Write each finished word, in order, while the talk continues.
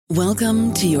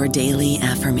Welcome to your daily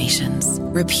affirmations.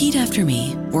 Repeat after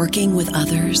me. Working with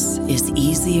others is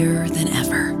easier than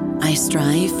ever. I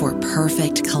strive for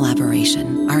perfect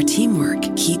collaboration. Our teamwork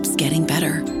keeps getting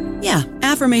better. Yeah,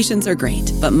 affirmations are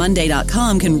great, but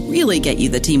Monday.com can really get you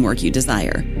the teamwork you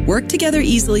desire. Work together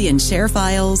easily and share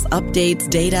files, updates,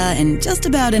 data, and just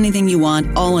about anything you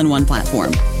want all in one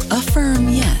platform. Affirm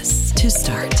yes to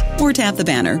start, or tap the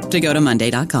banner to go to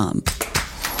Monday.com.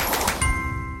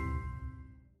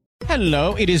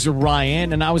 Hello, it is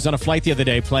Ryan, and I was on a flight the other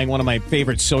day playing one of my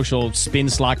favorite social spin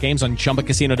slot games on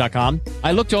ChumbaCasino.com.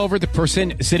 I looked over at the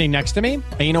person sitting next to me,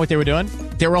 and you know what they were doing?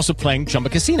 They were also playing Chumba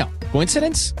Casino.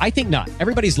 Coincidence? I think not.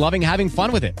 Everybody's loving having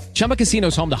fun with it. Chumba Casino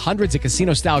is home to hundreds of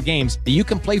casino-style games that you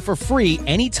can play for free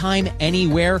anytime,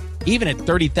 anywhere, even at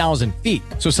 30,000 feet.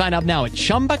 So sign up now at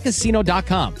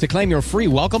ChumbaCasino.com to claim your free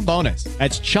welcome bonus.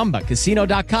 That's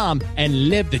ChumbaCasino.com and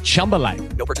live the Chumba life.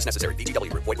 No purchase necessary.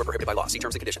 VGW. Void where prohibited by law. See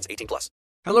terms and conditions. 18+.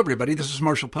 Hello, everybody. This is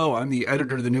Marshall Poe. I'm the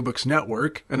editor of the New Books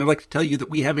Network, and I'd like to tell you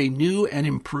that we have a new and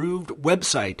improved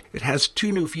website. It has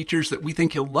two new features that we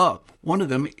think you'll love. One of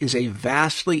them is a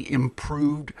vastly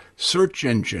improved search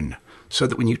engine, so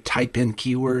that when you type in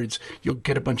keywords, you'll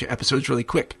get a bunch of episodes really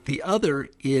quick. The other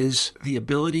is the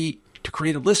ability to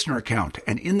create a listener account.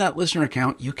 And in that listener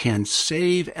account, you can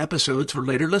save episodes for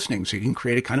later listening. So you can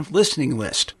create a kind of listening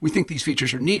list. We think these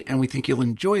features are neat, and we think you'll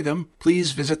enjoy them.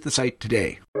 Please visit the site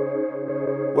today.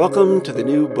 Welcome to the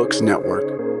New Books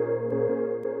Network.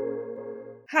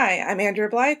 Hi, I'm Andrea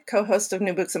Blythe, co-host of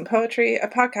New Books and Poetry, a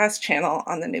podcast channel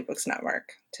on the New Books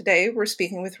Network. Today, we're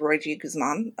speaking with Roy G.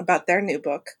 Guzman about their new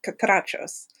book,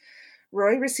 Catrachos.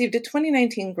 Roy received a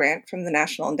 2019 grant from the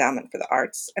National Endowment for the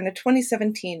Arts and a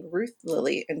 2017 Ruth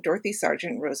Lilly and Dorothy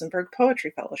Sargent Rosenberg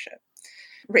Poetry Fellowship.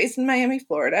 Raised in Miami,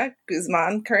 Florida,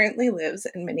 Guzman currently lives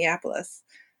in Minneapolis.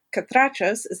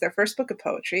 Catrachos is their first book of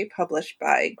poetry, published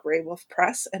by Grey Wolf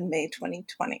Press in May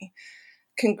 2020.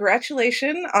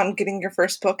 Congratulations on getting your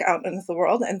first book out into the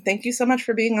world, and thank you so much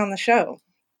for being on the show.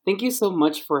 Thank you so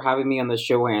much for having me on the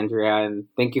show, Andrea, and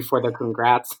thank you for the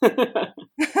congrats.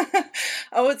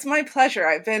 Oh, it's my pleasure.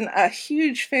 I've been a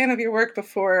huge fan of your work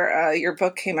before your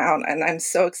book came out, and I'm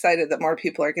so excited that more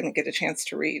people are going to get a chance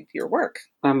to read your work.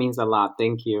 That means a lot.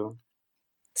 Thank you.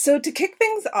 So to kick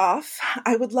things off,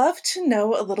 I would love to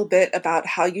know a little bit about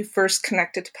how you first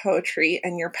connected to poetry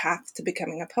and your path to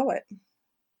becoming a poet.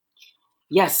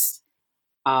 Yes.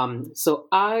 So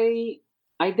I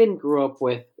didn't grow up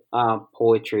with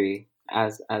poetry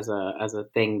as a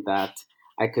thing that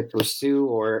I could pursue,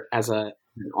 or as an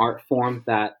art form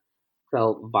that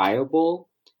felt viable.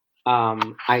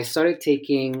 I started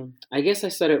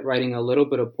writing a little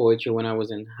bit of poetry when I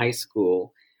was in high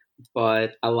school,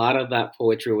 but a lot of that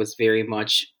poetry was very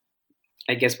much,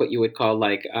 I guess, what you would call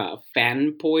like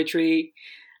fan poetry.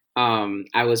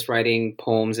 I was writing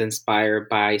poems inspired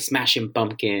by Smashing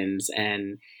Pumpkins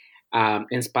and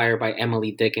inspired by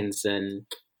Emily Dickinson.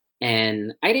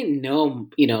 And I didn't know,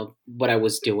 what I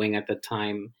was doing at the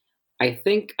time. I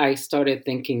think I started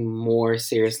thinking more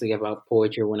seriously about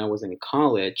poetry when I was in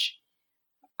college.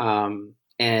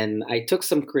 And I took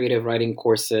some creative writing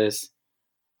courses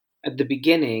at the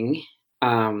beginning,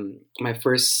 my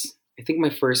first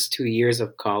 2 years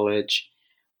of college,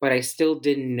 but I still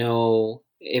didn't know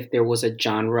if there was a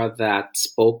genre that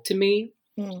spoke to me,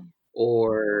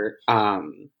 or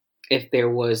if there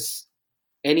was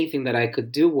anything that I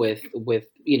could do with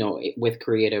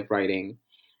creative writing.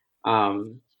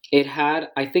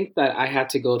 I think that I had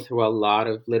to go through a lot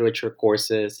of literature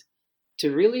courses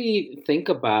to really think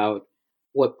about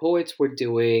what poets were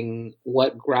doing,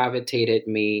 what gravitated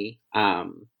me,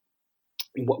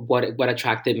 what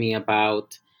attracted me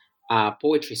about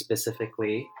poetry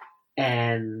specifically.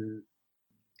 And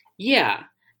yeah,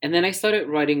 and then I started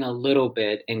writing a little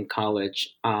bit in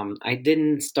college. I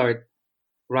didn't start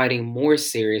writing more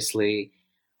seriously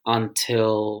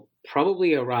until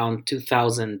probably around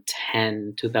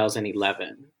 2010,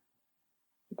 2011.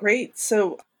 Great.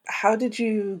 So how did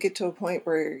you get to a point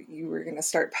where you were going to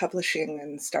start publishing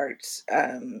and start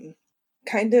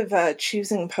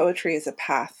choosing poetry as a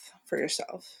path for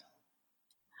yourself?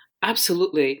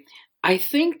 Absolutely. I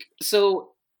think so.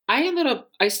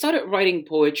 I started writing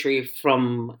poetry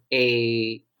from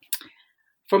a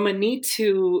need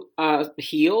to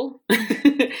heal.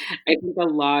 I think a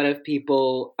lot of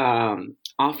people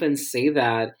often say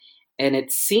that, and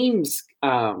it seems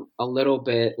a little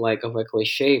bit like of a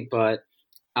cliche, but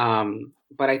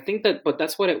I think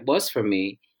that's what it was for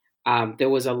me. There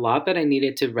was a lot that I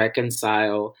needed to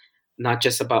reconcile, not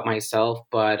just about myself,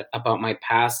 but about my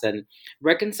past, and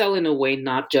reconcile in a way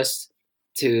not just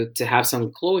to have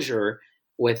some closure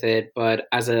with it, but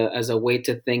as a way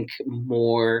to think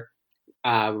more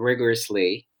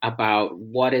rigorously about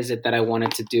what is it that I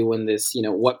wanted to do in this,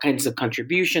 what kinds of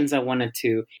contributions I wanted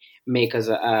to make as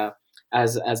a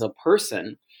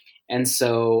person. And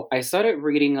so I started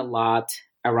reading a lot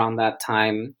around that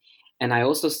time, and I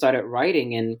also started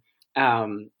writing.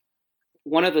 And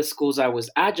one of the schools I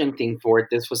was adjuncting for,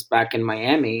 this was back in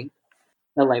Miami,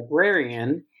 the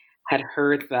librarian had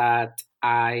heard that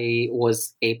I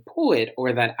was a poet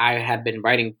or that I had been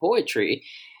writing poetry,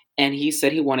 and he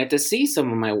said he wanted to see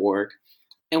some of my work.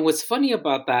 And what's funny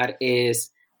about that is,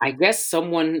 I guess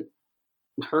someone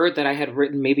heard that I had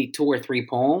written maybe two or three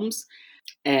poems,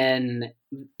 and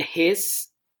his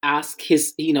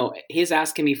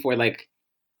asking me for like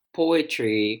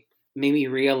poetry made me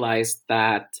realize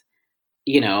that,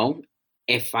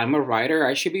 if I'm a writer,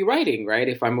 I should be writing, right?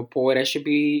 If I'm a poet, I should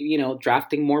be,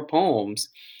 drafting more poems.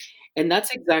 And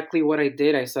that's exactly what I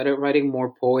did. I started writing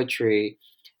more poetry,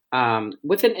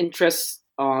 with an interest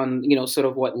on, sort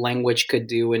of what language could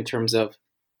do in terms of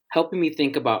helping me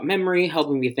think about memory,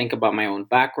 helping me think about my own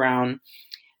background.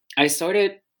 I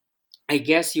started, I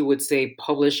guess you would say,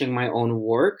 publishing my own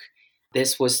work.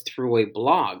 This was through a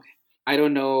blog. I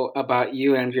don't know about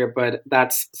you, Andrea, but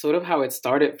that's sort of how it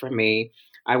started for me.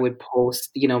 I would post,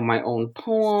 my own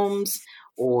poems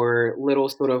or little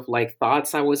sort of like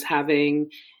thoughts I was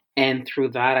having. And through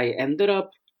that, I ended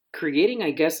up creating, I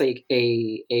guess, an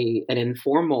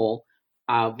informal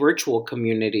virtual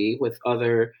community with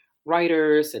other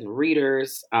writers and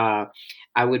readers. I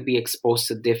would be exposed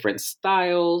to different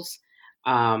styles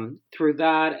through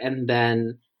that. And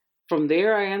then from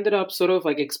there, I ended up sort of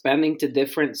like expanding to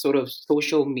different sort of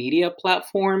social media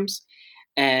platforms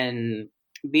and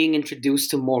being introduced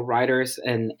to more writers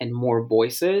and more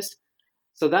voices.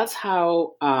 So that's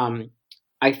how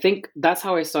I think that's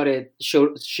how I started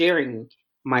sharing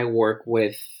my work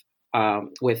with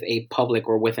a public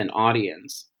or with an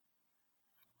audience.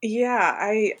 Yeah,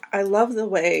 I love the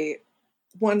way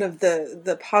one of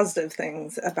the positive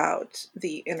things about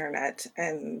the internet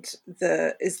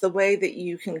is the way that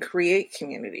you can create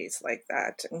communities like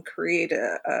that and create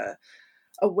a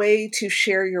way to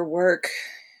share your work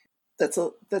that's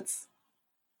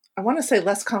I want to say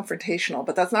less confrontational,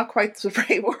 but that's not quite the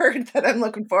right word that I'm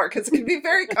looking for, because it can be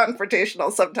very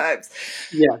confrontational sometimes.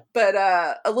 Yeah. But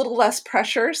a little less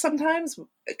pressure sometimes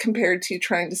compared to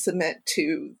trying to submit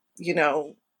to,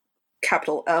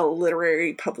 capital L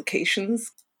literary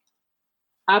publications.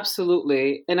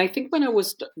 Absolutely. And I think when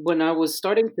I was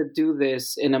starting to do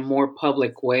this in a more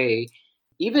public way,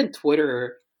 even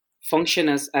Twitter functioned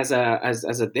as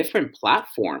a different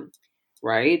platform,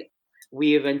 right?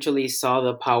 We eventually saw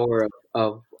the power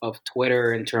of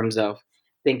Twitter in terms of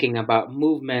thinking about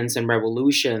movements and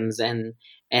revolutions and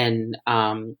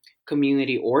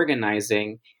community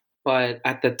organizing. But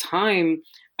at the time,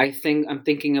 I'm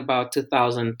thinking about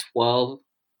 2012,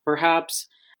 perhaps.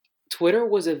 Twitter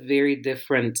was a very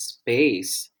different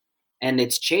space, and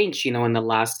it's changed, in the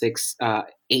last 8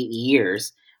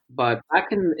 years. But back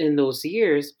in those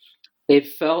years, it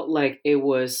felt like it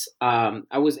was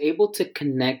I was able to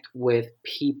connect with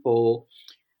people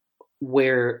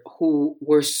who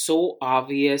were so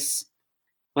obvious,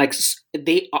 like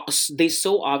they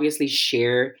so obviously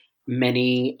share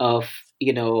many of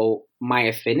my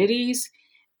affinities,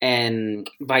 and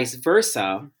vice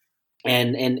versa.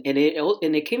 And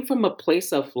it came from a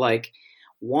place of like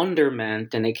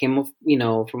wonderment, and it came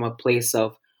from a place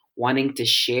of wanting to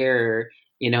share,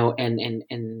 and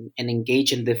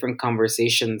engage in different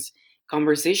conversations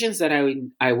that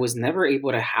I was never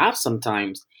able to have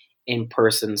sometimes in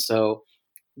person. So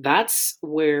that's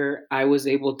where I was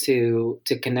able to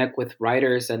connect with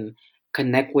writers and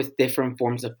connect with different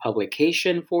forms of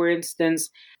publication, for instance,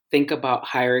 think about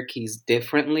hierarchies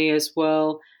differently as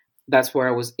well. That's where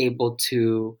I was able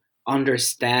to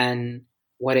understand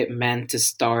what it meant to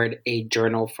start a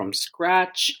journal from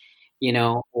scratch,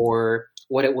 or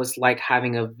what it was like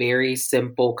having a very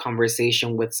simple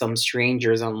conversation with some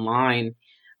strangers online,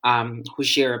 who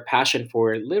share a passion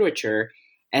for literature.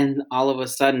 And all of a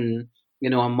sudden, a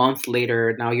month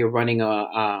later, now you're running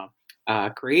a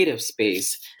creative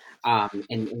space,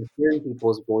 and hearing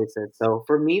people's voices. So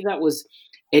for me, that was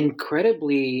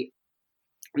incredibly,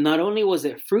 not only was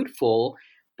it fruitful,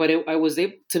 but I was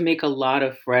able to make a lot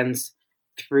of friends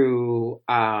through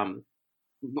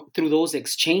through those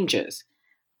exchanges.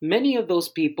 Many of those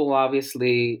people,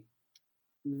 obviously,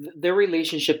 their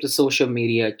relationship to social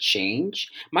media changed.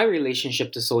 My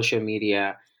relationship to social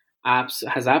media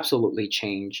has absolutely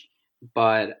changed,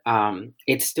 but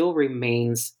it still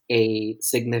remains a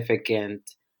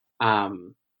significant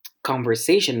um,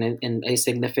 conversation and a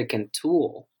significant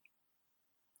tool.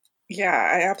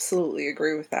 Yeah, I absolutely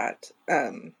agree with that.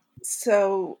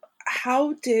 So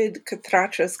how did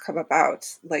Catrachos come about?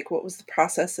 Like, what was the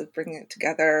process of bringing it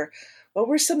together? What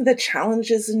were some of the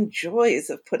challenges and joys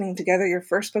of putting together your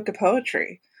first book of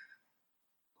poetry?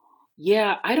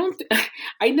 Yeah, I don't.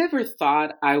 I never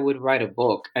thought I would write a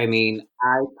book. I mean,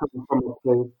 I come from a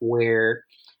place where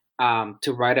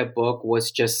to write a book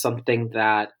was just something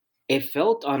that it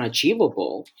felt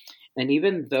unachievable. And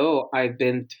even though I've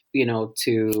been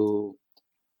to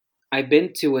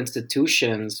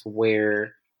institutions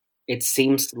where it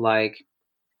seems like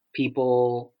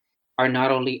people are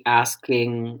not only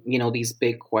asking, these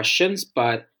big questions,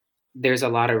 but there's a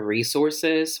lot of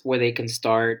resources where they can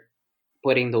start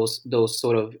putting those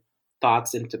sort of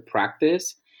thoughts into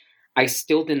practice. I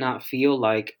still did not feel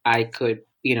like I could,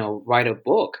 write a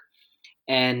book.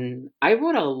 And I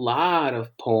wrote a lot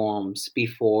of poems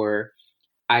before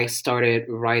I started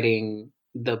writing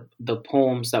the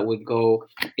poems that would go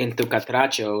into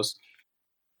Catrachos.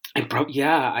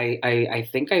 I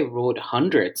think I wrote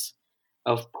hundreds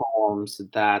of poems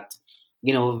that,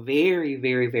 very,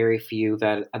 very, very few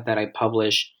that I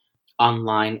publish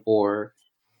online or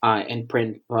in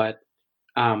print. But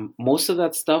most of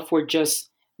that stuff were just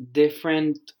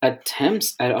different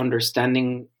attempts at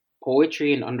understanding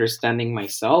poetry and understanding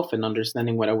myself and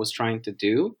understanding what I was trying to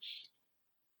do.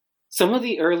 Some of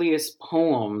the earliest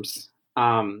poems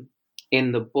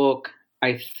in the book,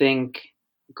 I think,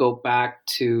 go back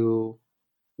to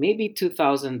maybe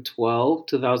 2012,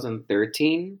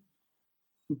 2013,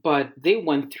 but they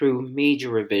went through major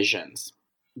revisions.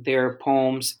 There are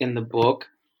poems in the book,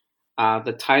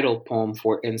 the title poem,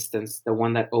 for instance, the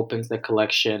one that opens the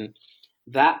collection,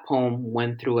 that poem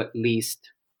went through at least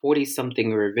 40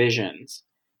 something revisions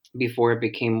before it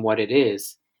became what it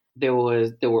is. There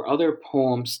were other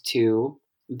poems too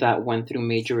that went through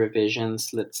major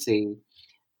revisions. Let's see,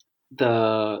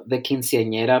 the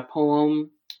quinceañera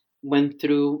poem went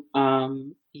through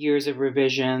years of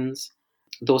revisions.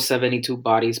 Those 72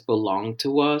 bodies belong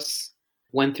to us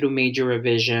went through major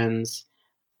revisions.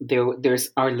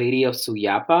 There's Our Lady of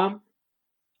Suyapa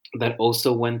that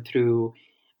also went through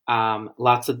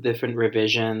lots of different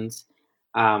revisions.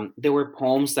 There were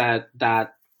poems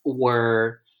that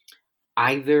were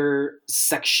either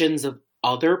sections of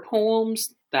other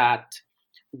poems that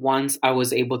once I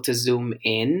was able to zoom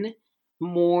in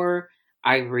more,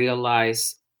 I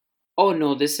realized, oh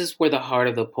no, this is where the heart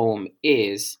of the poem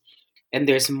is. And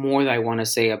there's more that I want to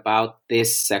say about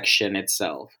this section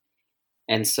itself.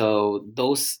 And so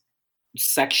those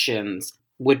sections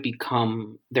would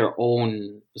become their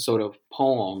own sort of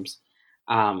poems,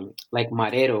 like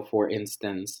Marero, for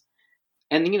instance.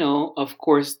 And of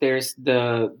course, there's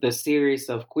the series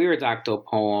of Queerodactyl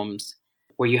poems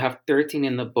where you have 13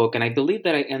 in the book, and I believe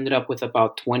that I ended up with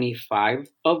about 25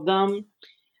 of them.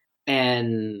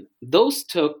 And those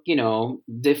took,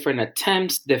 different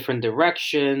attempts, different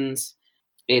directions.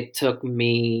 It took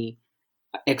me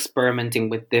experimenting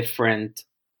with different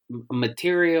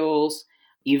materials,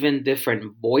 even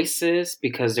different voices,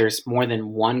 because there's more than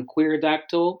one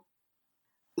Queerodactyl.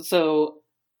 So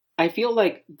I feel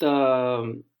like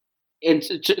sort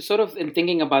of in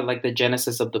thinking about like the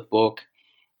genesis of the book,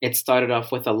 it started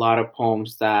off with a lot of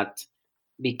poems that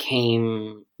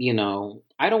became,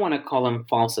 I don't want to call them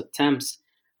false attempts,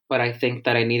 but I think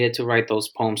that I needed to write those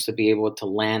poems to be able to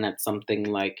land at something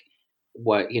like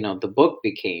what, the book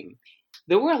became.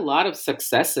 There were a lot of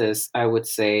successes, I would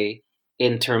say,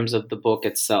 in terms of the book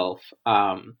itself.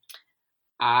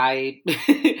 I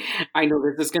I know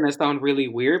this is gonna sound really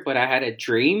weird, but I had a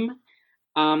dream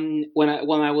when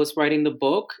I was writing the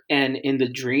book, and in the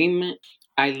dream,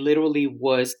 I literally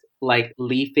was like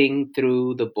leafing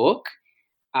through the book,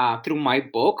 through my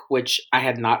book, which I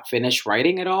had not finished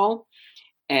writing at all,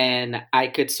 and I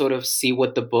could sort of see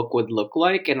what the book would look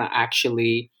like, and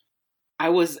I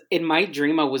was in my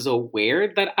dream, I was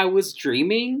aware that I was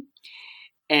dreaming.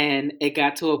 And it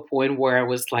got to a point where I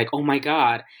was like, oh my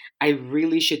God, I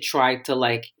really should try to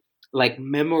like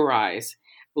memorize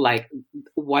like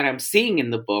what I'm seeing in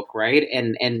the book, right?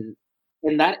 And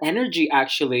that energy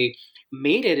actually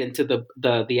made it into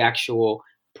the actual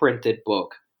printed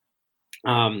book.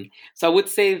 So I would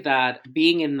say that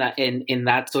being in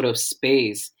that sort of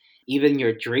space, even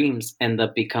your dreams end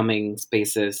up becoming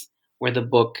spaces where the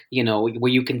book,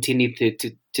 where you continue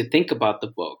to think about the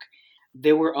book.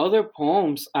 There were other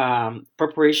poems,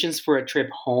 preparations for a trip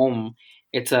home.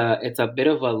 It's a bit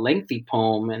of a lengthy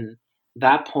poem, and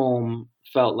that poem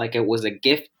felt like it was a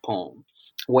gift poem.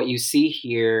 What you see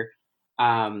here,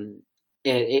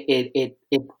 it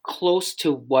close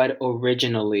to what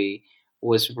originally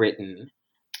was written.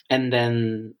 And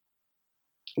then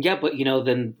yeah, but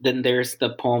then there's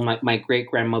the poem, like my great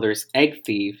grandmother's Egg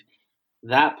Thief.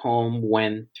 That poem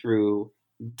went through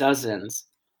dozens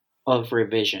of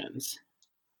revisions.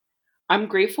 I'm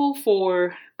grateful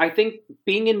for, I think,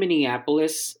 being in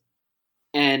Minneapolis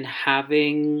and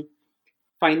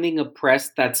finding a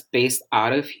press that's based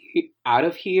out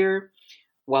of here,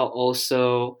 while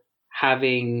also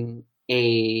having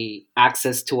a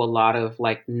access to a lot of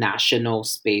like national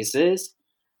spaces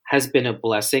has been a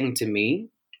blessing to me.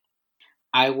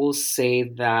 I will say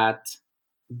that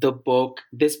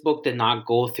this book did not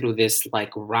go through this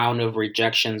like round of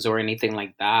rejections or anything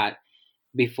like that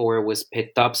before it was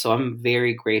picked up. So I'm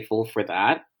very grateful for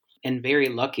that and very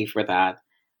lucky for that.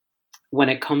 When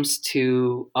it comes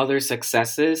to other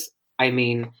successes, I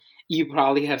mean, you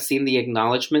probably have seen the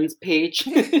acknowledgments page.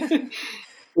 The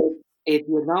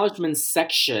acknowledgments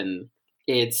section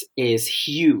is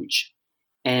huge.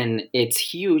 And it's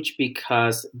huge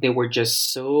because there were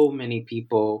just so many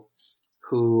people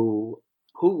who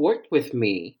worked with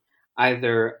me,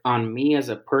 either on me as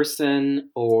a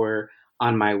person or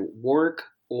on my work,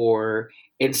 or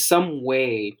in some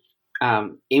way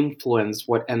influence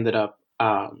what ended up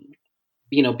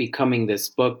becoming this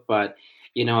book. But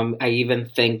I even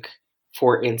think,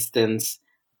 for instance,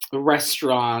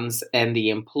 restaurants and the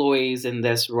employees in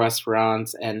this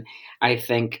restaurants, and I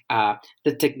think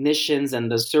the technicians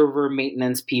and the server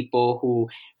maintenance people who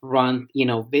run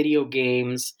video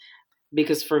games,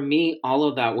 because for me all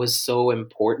of that was so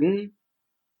important.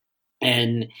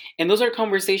 And those are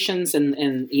conversations,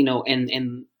 and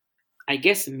I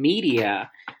guess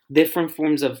media, different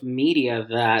forms of media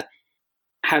that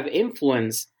have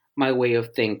influenced my way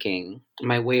of thinking,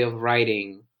 my way of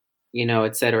writing,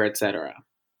 et cetera, et cetera.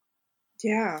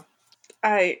 Yeah.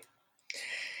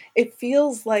 It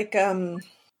feels like a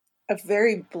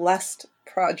very blessed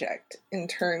project in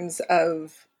terms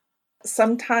of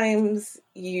sometimes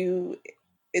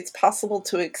it's possible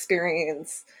to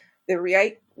experience the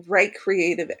right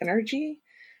creative energy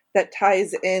that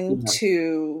ties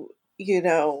into,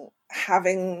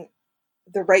 having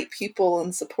the right people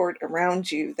and support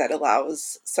around you that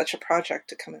allows such a project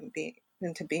to come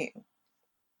into being.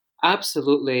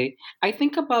 Absolutely. I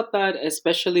think about that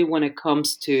especially when it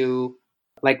comes to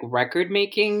like record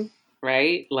making,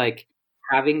 right? Like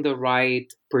having the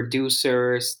right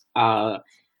producers,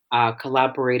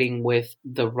 collaborating with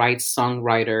the right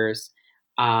songwriters.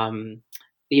 Um,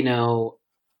 you know,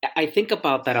 I think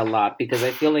about that a lot because I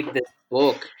feel like this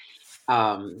book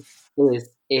um, is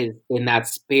in that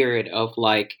spirit of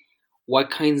like, what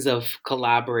kinds of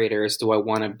collaborators do I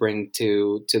want to bring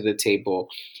to the table?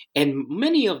 And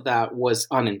many of that was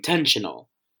unintentional.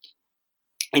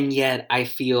 And yet I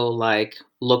feel like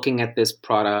looking at this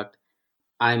product,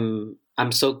 I'm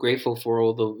so grateful for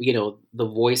all the the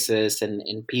voices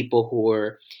and people who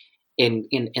are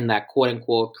in that quote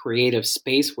unquote creative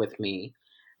space with me.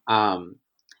 Um,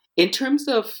 in terms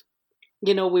of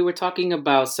we were talking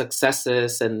about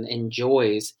successes and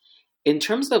joys. In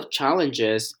terms of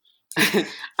challenges,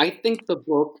 I think the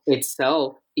book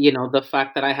itself, the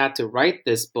fact that I had to write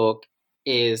this book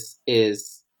is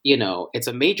it's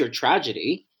a major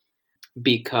tragedy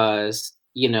because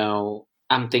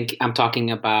I'm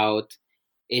talking about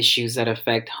issues that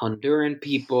affect Honduran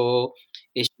people,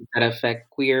 issues that affect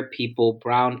queer people,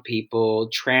 brown people,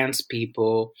 trans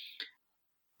people,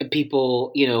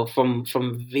 people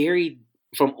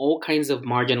from all kinds of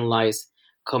marginalized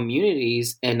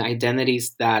communities and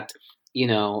identities that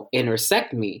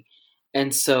intersect me.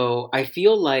 And so I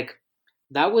feel like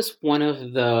that was one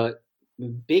of the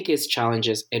biggest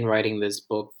challenges in writing this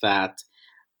book, that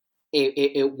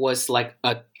it was like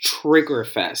a trigger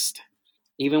fest.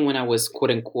 Even when I was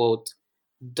quote unquote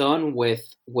done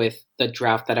with the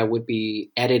draft that I would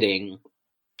be editing,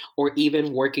 or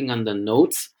even working on the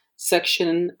notes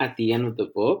section at the end of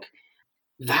the book,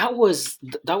 that was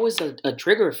a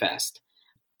trigger fest.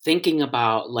 Thinking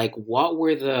about like what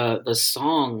were the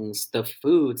songs, the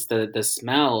foods, the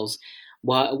smells,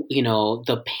 what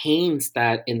the pains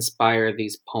that inspire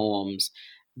these poems,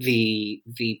 the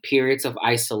periods of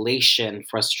isolation,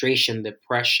 frustration,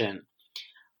 depression,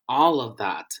 all of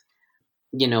that.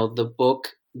 The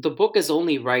book is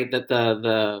only right that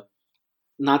the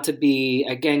not to be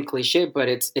again cliche, but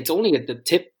it's only at the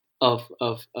tip of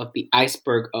the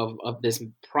iceberg of this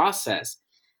process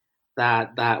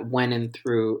that went in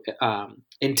through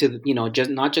into just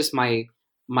not just my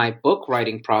book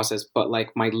writing process, but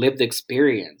like my lived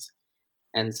experience.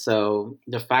 And so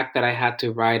the fact that I had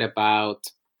to write about,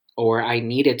 or I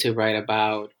needed to write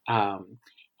about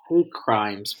hate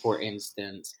crimes, for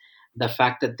instance, the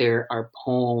fact that there are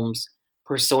poems,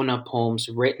 persona poems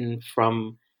written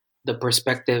from the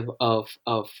perspective of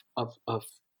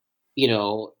you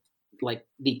know, like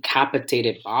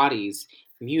decapitated bodies,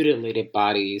 mutilated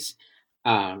bodies,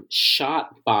 shot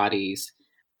bodies,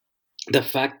 the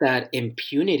fact that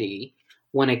impunity,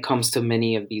 when it comes to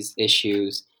many of these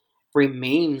issues,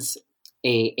 remains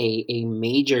a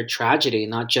major tragedy,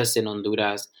 not just in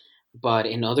Honduras, but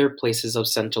in other places of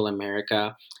Central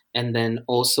America, and then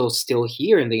also still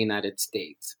here in the United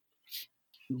States.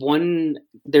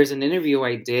 There's an interview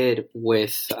I did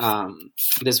with,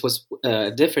 this was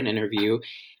a different interview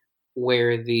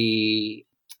where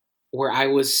I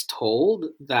was told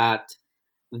that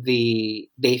the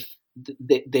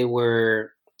they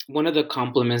were, one of the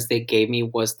compliments they gave me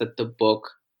was that the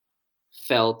book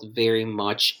felt very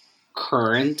much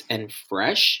current and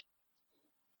fresh.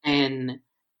 And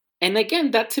and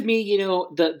again, that to me,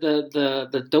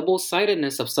 the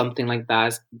double-sidedness of something like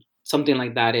that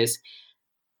is,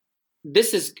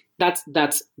 this is that's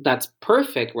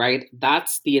perfect, right?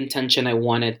 That's the intention I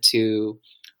wanted to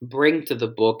bring to the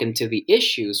book and to the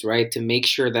issues, right? To make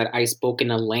sure that I spoke in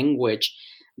a language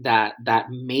that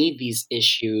made these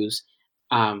issues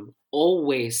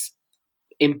always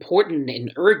important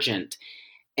and urgent.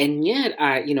 And yet,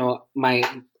 I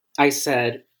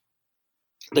said,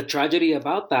 the tragedy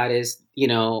about that is,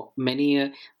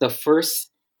 the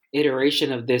first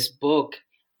iteration of this book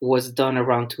was done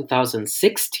around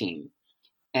 2016.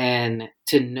 And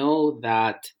to know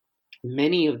that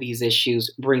many of these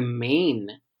issues remain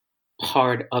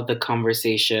part of the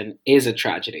conversation is a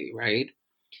tragedy, right?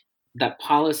 That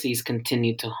policies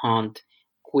continue to haunt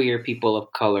queer people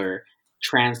of color,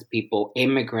 trans people,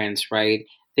 immigrants, right?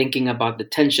 Thinking about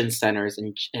detention centers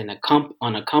and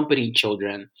unaccompanied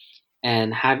children,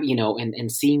 and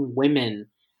and seeing women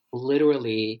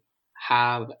literally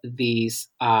have these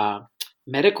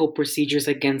medical procedures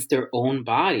against their own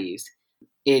bodies.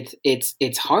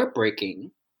 It's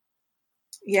heartbreaking.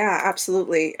 Yeah,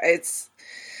 absolutely. It's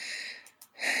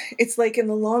like, in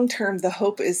the long term, the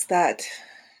hope is that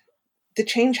the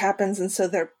change happens, and so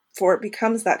therefore it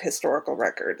becomes that historical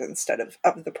record instead of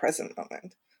the present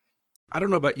moment. I don't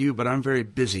know about you, but I'm very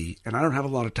busy and I don't have a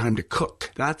lot of time to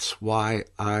cook. That's why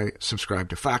I subscribe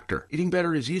to Factor. Eating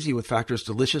better is easy with Factor's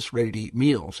delicious, ready-to-eat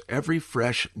meals. Every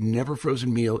fresh, never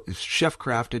frozen meal is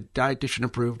chef-crafted, dietitian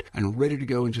approved, and ready to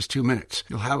go in just 2 minutes.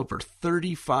 You'll have over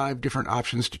 35 different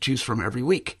options to choose from every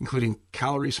week, including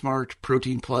Calorie Smart,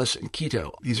 Protein Plus, and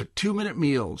Keto. These are 2-minute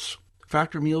meals.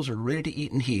 Factor meals are ready to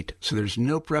eat and heat, so there's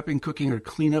no prepping, cooking, or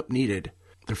cleanup needed.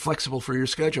 They're flexible for your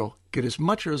schedule. Get as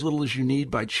much or as little as you need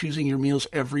by choosing your meals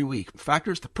every week.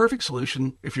 Factor's the perfect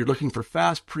solution if you're looking for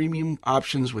fast, premium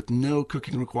options with no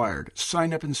cooking required.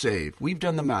 Sign up and save. We've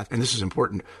done the math, and this is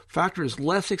important. Factor is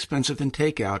less expensive than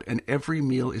takeout, and every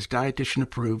meal is dietitian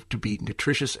approved to be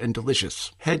nutritious and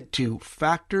delicious. Head to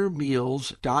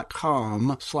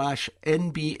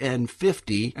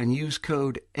factormeals.com/NBN50 and use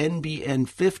code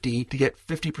NBN50 to get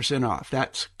 50% off.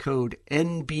 That's code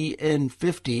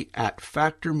NBN50 at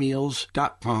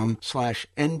factormeals.com/NBN50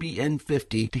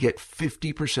 to get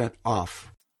 50%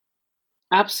 off.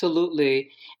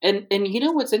 Absolutely. And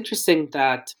what's interesting,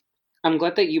 that I'm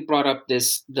glad that you brought up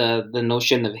the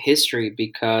notion of history,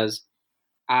 because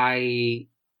this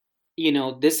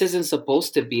isn't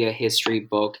supposed to be a history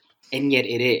book, and yet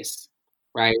it is,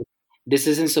 right? This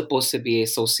isn't supposed to be a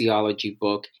sociology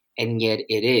book, and yet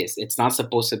it is. It's not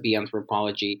supposed to be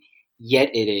anthropology,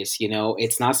 yet it is.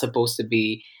 It's not supposed to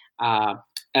be a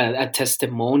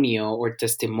testimonial,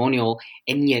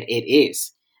 and yet it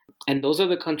is. And those are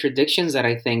the contradictions that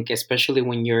I think, especially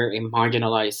when you're a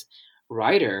marginalized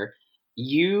writer,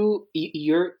 your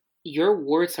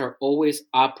words are always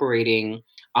operating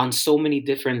on so many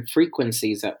different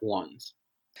frequencies at once.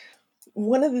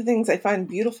 One of the things I find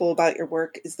beautiful about your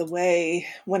work is the way,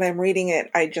 when I'm reading it,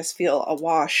 I just feel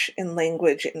awash in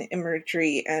language and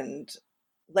imagery and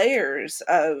layers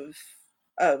of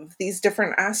these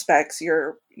different aspects,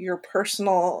 your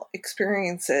personal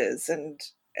experiences and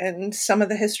some of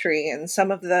the history and some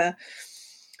of the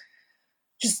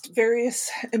just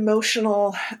various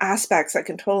emotional aspects. I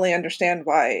can totally understand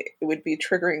why it would be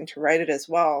triggering to write it as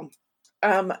well.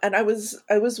 And I was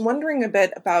wondering a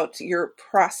bit about your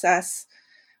process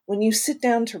when you sit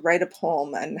down to write a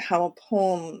poem, and how a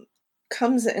poem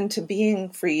comes into being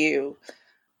for you.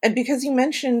 And because you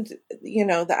mentioned,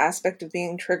 the aspect of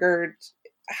being triggered,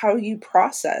 how you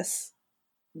process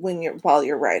while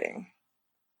you're writing.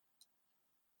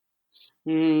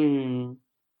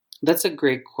 That's a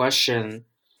great question.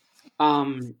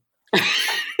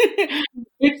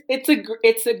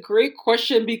 It's a great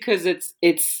question because it's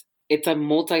a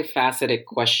multifaceted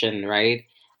question, right?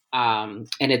 And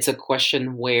it's a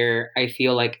question where I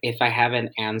feel like if I have an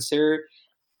answer,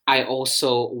 I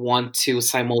also want to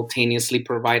simultaneously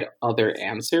provide other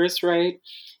answers, right,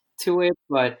 to it.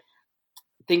 But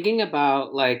thinking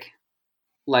about like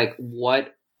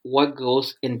what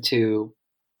goes into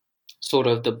sort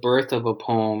of the birth of a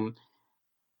poem,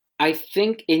 I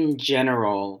think in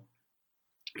general,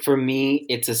 for me,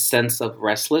 it's a sense of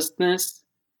restlessness.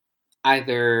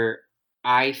 Either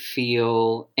I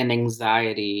feel an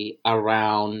anxiety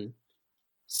around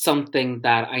something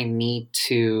that I need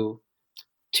to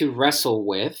wrestle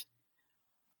with,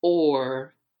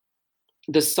 or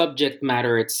the subject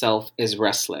matter itself is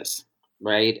restless,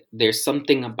 right? There's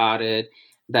something about it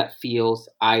that feels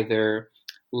either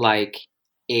like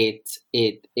it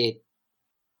it it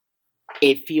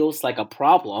it feels like a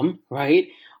problem, right?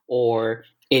 Or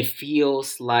it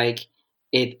feels like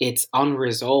it's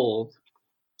unresolved,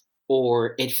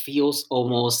 or it feels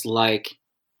almost like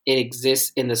it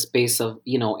exists in the space of,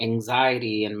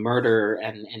 anxiety and murder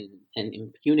and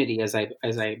impunity, as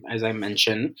I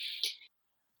mentioned.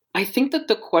 I think that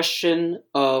the question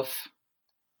of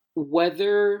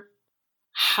whether,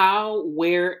 how,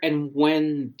 where, and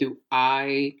when do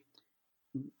I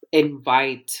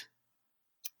invite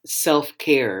self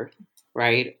care,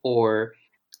 right? Or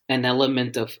an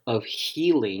element of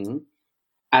healing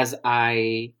as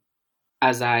I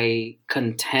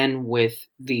contend with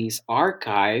these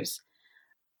archives.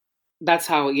 That's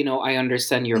how, I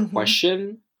understand your Mm-hmm.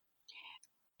 question.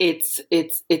 It's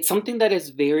something that is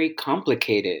very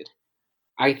complicated.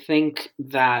 I think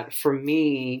that for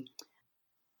me,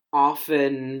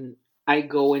 often I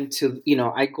go to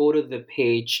the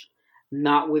page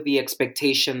not with the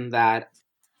expectation that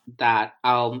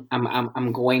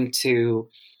I'm going to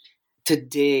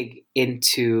dig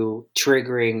into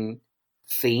triggering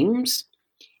themes,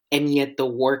 and yet the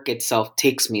work itself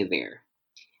takes me there,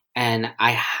 and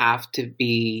I have to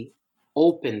be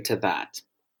open to that.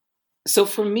 So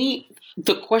for me,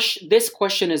 this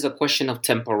question is a question of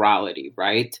temporality,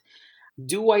 right?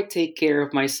 Do I take care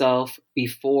of myself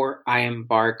before I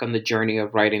embark on the journey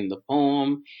of writing the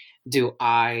poem? Do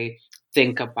I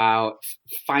think about,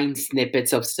 find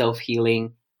snippets of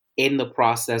self-healing in the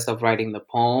process of writing the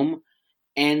poem?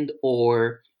 And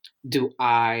or do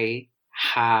I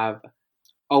have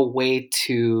a way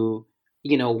to,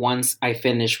 once I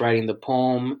finish writing the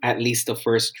poem, at least the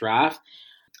first draft,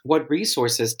 what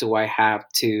resources do I have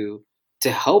to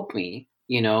help me,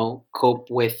 cope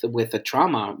with the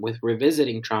trauma, with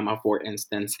revisiting trauma, for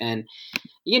instance? And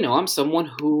I'm someone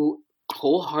who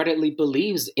wholeheartedly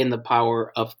believes in the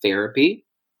power of therapy.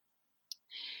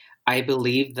 I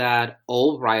believe that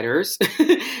all writers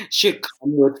should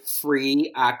come with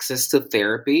free access to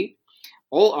therapy.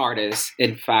 All artists,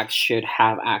 in fact, should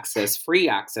have free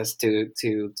access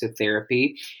to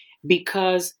therapy,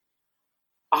 because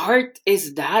art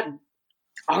is that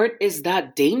art is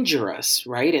that dangerous,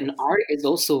 right? And art is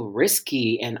also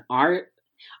risky, and art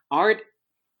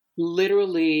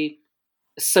literally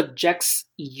subjects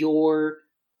your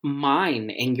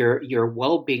mind and your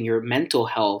well-being, your mental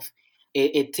health.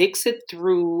 It takes it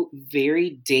through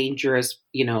very dangerous,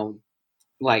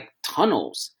 like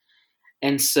tunnels.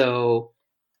 And so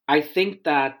I think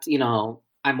that,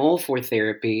 I'm all for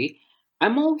therapy.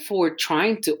 I'm all for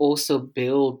trying to also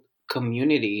build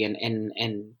community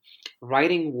and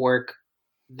writing work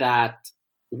that,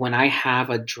 when I have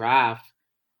a draft,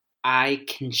 I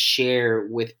can share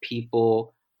with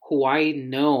people who I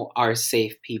know are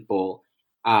safe people,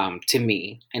 to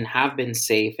me, and have been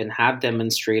safe and have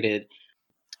demonstrated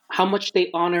how much they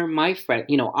honor my friend,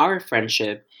 our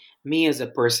friendship, me as a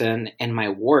person, and my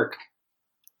work.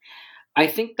 I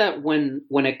think that when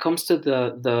it comes to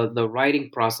the writing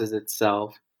process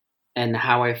itself and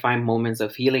how I find moments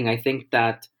of healing, I think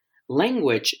that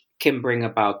language can bring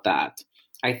about that.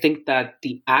 I think that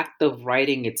the act of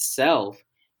writing itself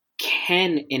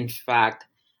can, in fact,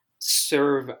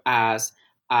 serve as,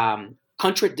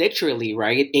 contradictorily,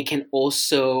 right? It can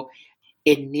also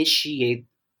initiate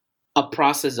a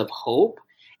process of hope,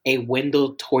 a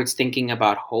window towards thinking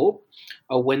about hope,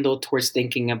 a window towards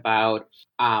thinking about,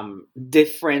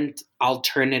 different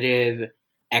alternative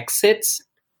exits,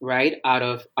 right, out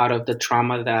of the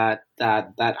trauma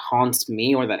that haunts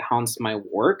me, or that haunts my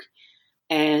work.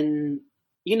 And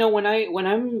when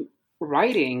I'm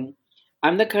writing,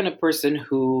 I'm the kind of person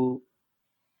who,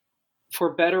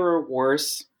 for better or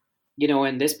worse,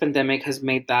 and this pandemic has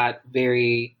made that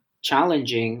very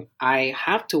challenging, I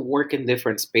have to work in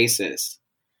different spaces.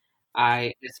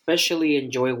 I especially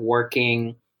enjoy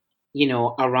working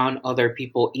around other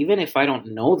people, even if I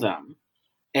don't know them.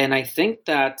 And I think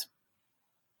that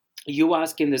you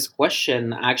asking this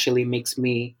question actually makes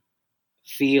me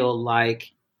feel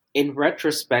like, in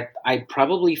retrospect, I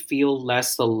probably feel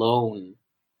less alone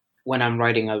when I'm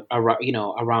writing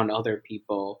around other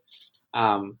people.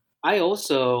 I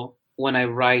also, when I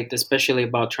write, especially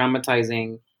about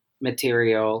traumatizing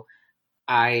material,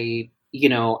 I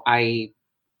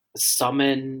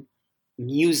summon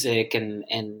music and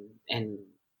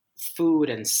food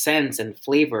and scents and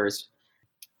flavors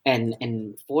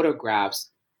and photographs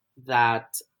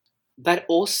that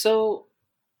also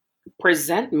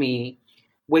present me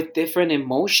with different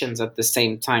emotions at the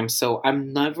same time. So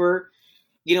I'm never,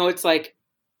 it's like,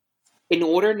 in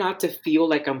order not to feel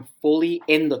like I'm fully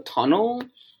in the tunnel,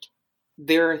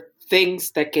 there are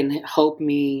things that can help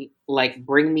me, like,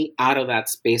 bring me out of that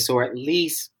space, or at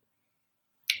least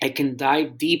I can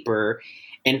dive deeper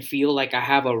and feel like I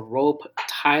have a rope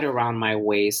tied around my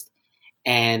waist,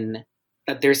 and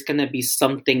that there's going to be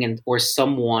something or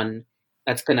someone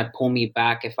that's going to pull me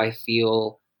back if I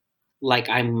feel like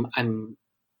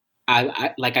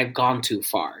like I've gone too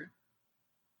far.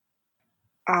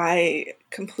 I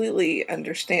completely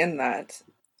understand that.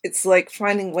 It's like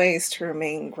finding ways to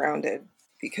remain grounded,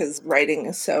 because writing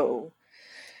is so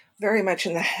very much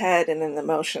in the head and in the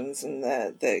emotions, and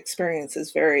the experience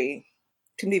is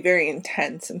can be very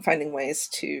intense, and finding ways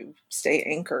to stay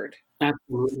anchored.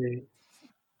 Absolutely.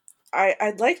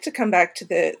 I'd like to come back to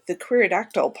the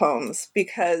Queeradactyl poems,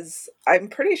 because I'm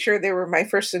pretty sure they were my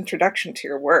first introduction to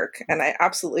your work, and I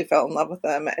absolutely fell in love with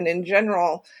them. And in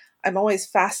general, I'm always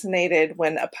fascinated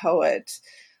when a poet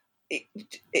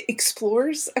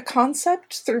explores a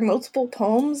concept through multiple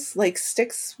poems, like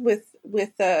sticks with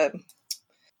a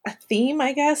theme,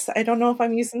 I guess. I don't know if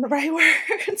I'm using the right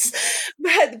words,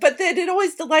 but then it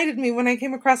always delighted me when I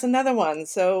came across another one.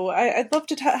 So I'd love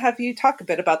to have you talk a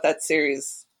bit about that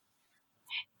series.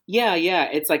 Yeah.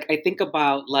 It's like, I think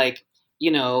about, like,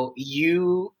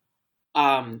 you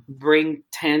bring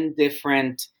 10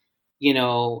 different,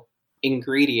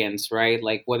 ingredients, right?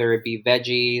 Like, whether it be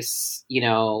veggies,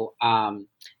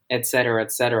 et cetera,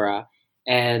 et cetera.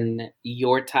 And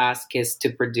your task is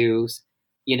to produce,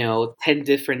 10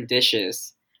 different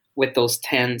dishes with those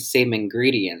 10 same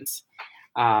ingredients.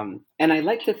 And I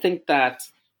like to think that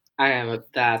I'm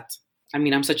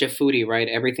such a foodie, right?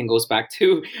 Everything goes back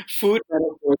to food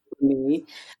metaphors for me.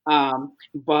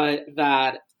 But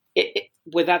that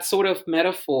with that sort of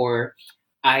metaphor,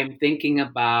 I'm thinking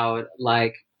about,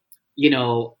 like,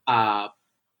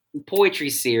 poetry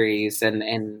series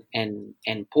and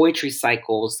poetry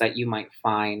cycles that you might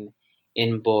find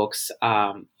in books.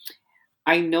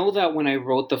 I know that when I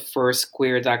wrote the first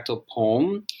Queeradactyl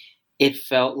poem, it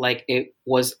felt like it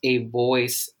was a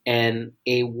voice and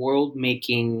a world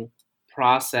making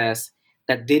process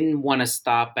that didn't want to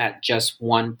stop at just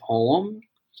one poem.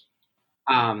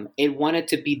 It wanted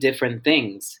to be different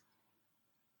things.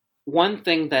 One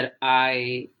thing that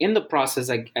in the process,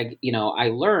 I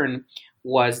learned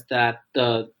was that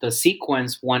the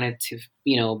sequence wanted to,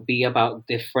 be about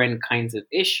different kinds of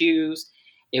issues.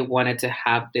 It wanted to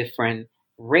have different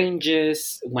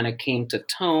ranges when it came to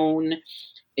tone.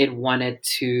 It wanted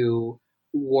to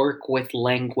work with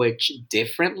language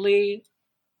differently.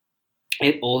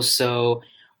 It also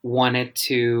wanted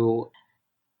to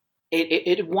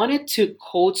it wanted to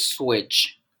code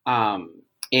switch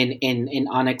in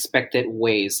unexpected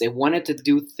ways. It wanted to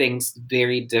do things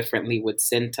very differently with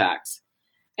syntax.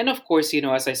 And of course,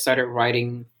 as I started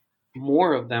writing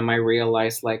more of them, I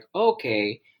realized, like,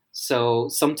 okay, so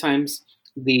sometimes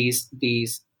these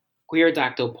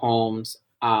Queeradactyl poems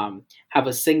have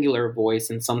a singular voice,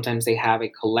 and sometimes they have a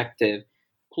collective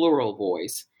plural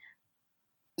voice.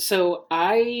 So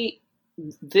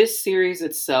this series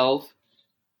itself,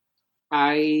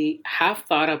 I have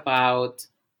thought about,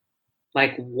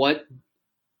 like, what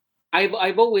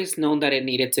I've always known that it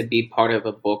needed to be part of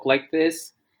a book like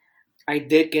this. I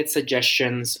did get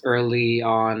suggestions early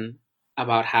on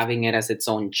about having it as its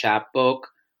own chapbook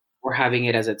or having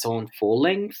it as its own full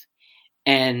length.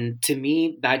 And to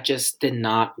me, that just did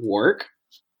not work.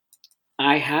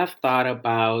 I have thought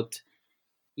about,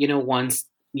 once,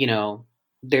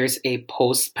 there's a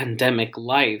post pandemic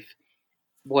life,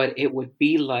 what it would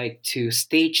be like to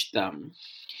stage them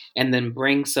and then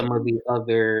bring some of the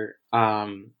other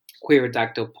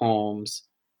Queeradactyl poems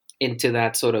into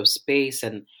that sort of space.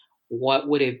 And what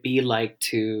would it be like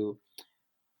to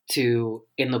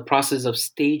in the process of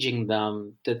staging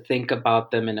them, to think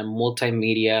about them in a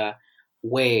multimedia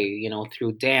way,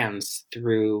 through dance,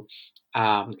 through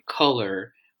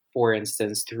color, for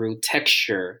instance, through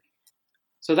texture.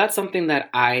 So that's something that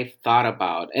I thought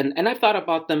about. And I thought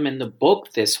about them in the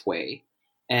book this way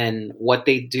and what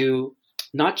they do,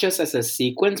 not just as a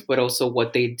sequence, but also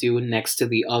what they do next to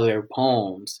the other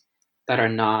poems that are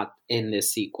not in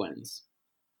this sequence.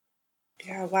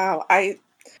 Yeah, wow. I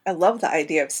love the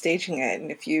idea of staging it.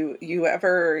 And if you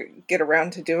ever get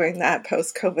around to doing that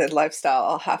post-COVID lifestyle,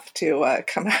 I'll have to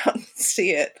come out and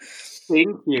see it.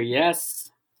 Thank you.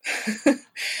 Yes.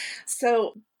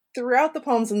 So throughout the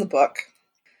poems in the book,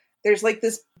 there's like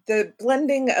the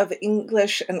blending of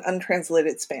English and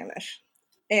untranslated Spanish.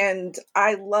 And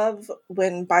I love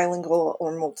when bilingual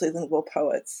or multilingual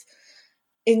poets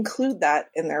include that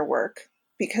in their work,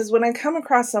 because when I come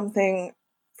across something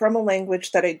from a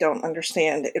language that I don't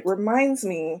understand, it reminds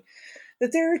me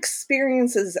that there are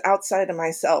experiences outside of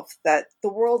myself, that the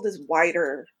world is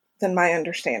wider than my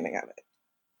understanding of it.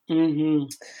 Mm-hmm.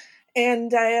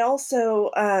 And I also,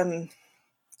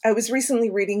 I was recently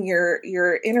reading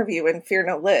your interview in Fear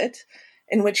No Lit,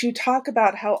 in which you talk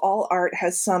about how all art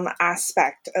has some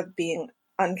aspect of being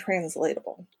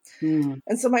untranslatable. Mm.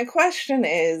 And so my question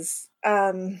is,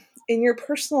 in your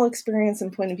personal experience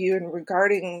and point of view in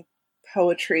regarding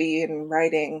poetry and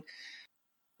writing,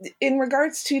 in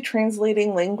regards to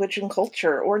translating language and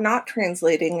culture, or not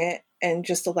translating it and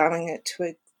just allowing it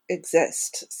to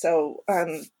exist. So,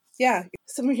 yeah,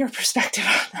 some of your perspective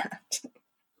on that.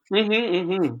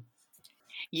 Mm-hmm, mm-hmm.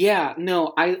 Yeah,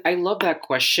 no, I love that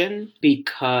question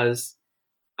because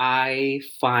I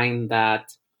find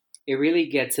that it really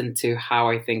gets into how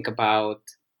I think about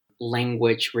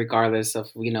language, regardless of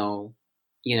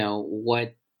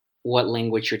what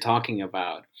language you're talking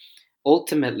about.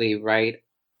 Ultimately, right?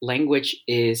 Language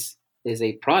is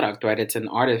a product, right? It's an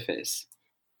artifice,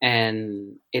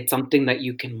 and it's something that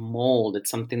you can mold. It's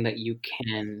something that you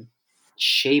can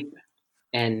shape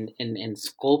and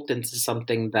sculpt into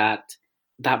something that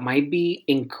might be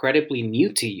incredibly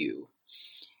new to you.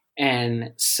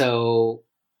 And so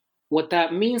what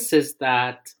that means is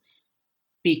that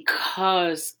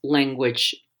because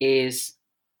language is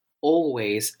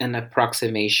always an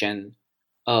approximation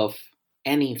of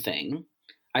anything,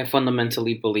 I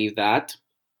fundamentally believe that,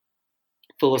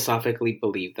 philosophically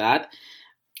believe that.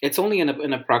 It's only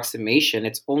an approximation,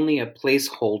 it's only a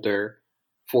placeholder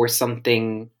for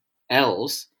something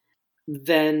else.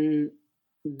 Then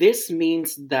this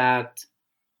means that,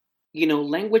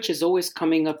 language is always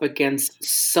coming up against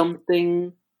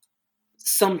something,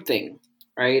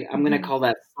 right? I'm going to call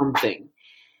that something.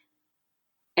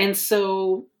 And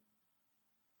so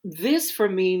this for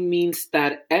me means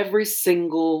that every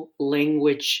single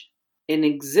language in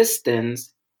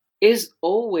existence is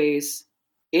always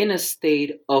in a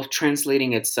state of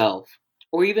translating itself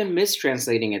or even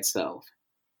mistranslating itself.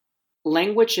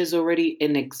 Language is already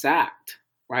inexact,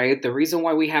 right? The reason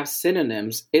why we have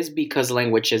synonyms is because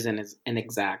language is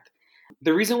inexact.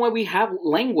 The reason why we have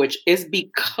language is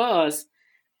because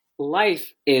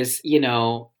life is,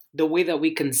 the way that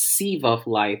we conceive of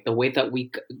life, the way that we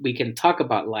can talk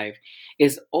about life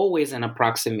is always an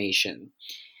approximation.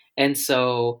 And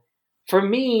so for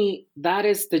me, that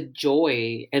is the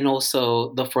joy and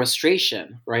also the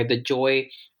frustration, right? The joy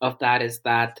of that is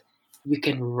that you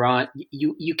can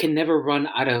never run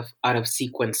out of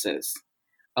sequences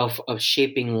of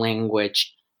shaping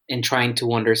language and trying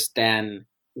to understand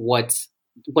what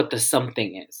the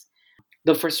something is.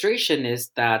 The frustration is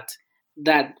that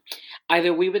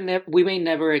either we may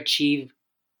never achieve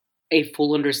a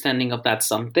full understanding of that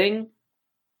something,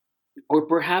 or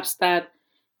perhaps that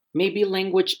maybe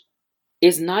language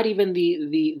is not even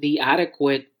the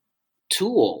adequate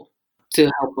tool to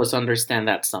help us understand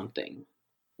that something,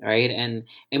 right?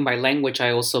 And by language,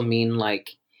 I also mean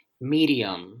like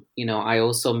medium. I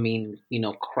also mean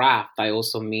craft. I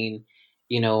also mean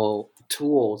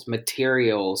tools,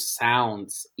 materials,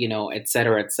 sounds, et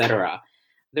cetera, et cetera.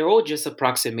 They're all just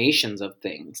approximations of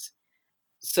things.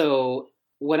 So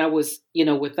when I was,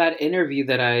 with that interview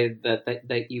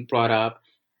that you brought up,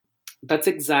 that's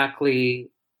exactly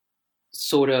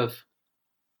sort of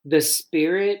the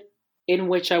spirit in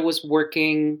which I was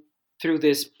working through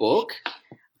this book,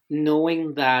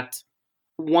 knowing that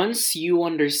once you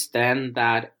understand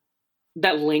that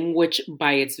language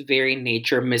by its very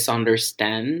nature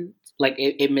misunderstands, like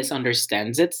it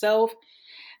misunderstands itself,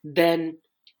 then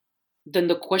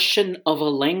the question of a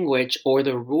language or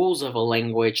the rules of a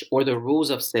language or the rules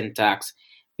of syntax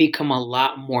become a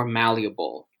lot more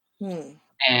malleable.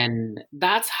 And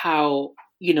that's how,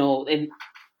 in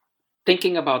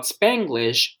thinking about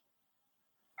Spanglish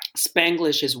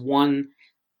is one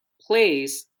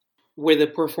place where the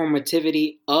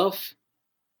performativity of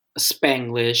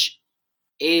Spanglish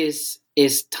is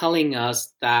telling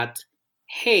us that,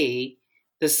 hey,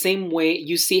 the same way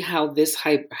you see how this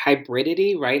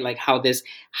hybridity, right? Like how this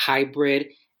hybrid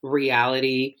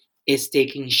reality is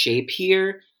taking shape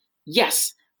here.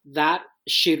 Yes, that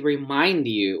should remind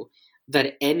you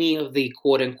that any of the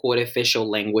quote unquote official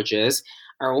languages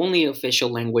are only official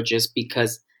languages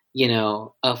because,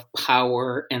 of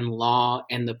power and law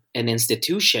and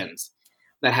institutions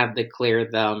that have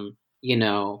declared them,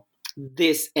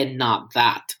 this and not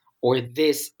that, or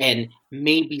this and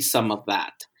maybe some of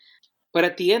that. But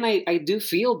at the end, I do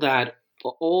feel that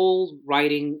all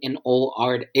writing and all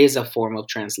art is a form of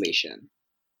translation.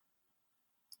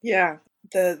 Yeah,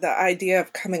 the idea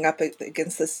of coming up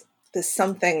against this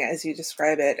something as you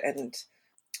describe it, and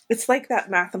it's like that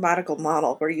mathematical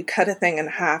model where you cut a thing in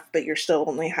half, but you're still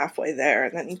only halfway there,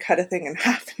 and then you cut a thing in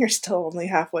half, and you're still only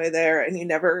halfway there, and you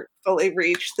never fully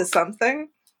reach the something.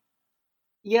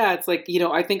 Yeah, it's like,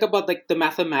 I think about like the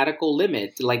mathematical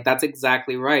limit. Like that's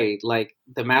exactly right. Like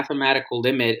the mathematical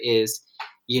limit is,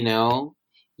 it'll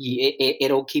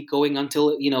keep going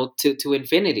until, to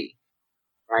infinity,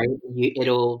 right?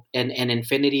 And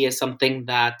infinity is something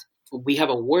that we have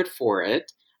a word for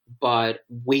it, but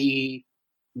we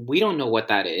don't know what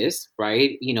that is,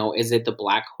 right? Is it the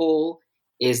black hole?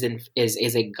 Is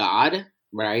it God,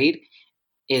 right?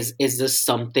 Is this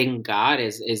something God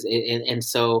is and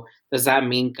so does that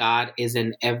mean God is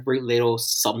in every little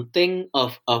something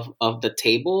of the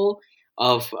table,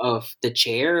 of the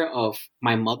chair, of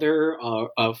my mother,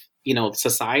 or of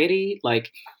society?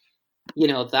 Like,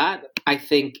 that I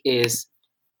think is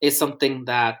something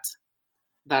that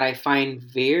I find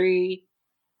very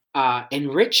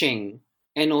enriching,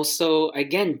 and also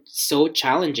again so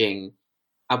challenging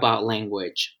about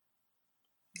language.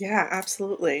 Yeah,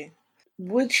 absolutely.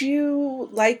 Would you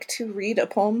like to read a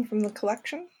poem from the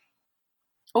collection?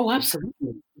 Oh,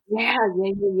 absolutely.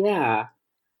 Yeah.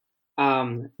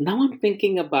 Now I'm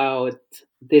thinking about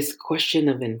this question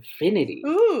of infinity.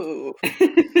 Ooh.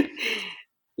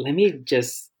 Let me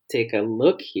just take a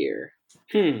look here.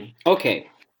 Okay,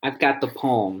 I've got the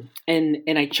poem, and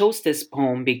I chose this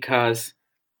poem because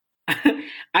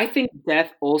I think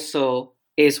death also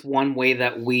is one way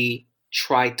that we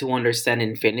try to understand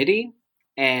infinity.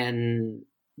 And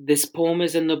this poem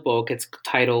is in the book. It's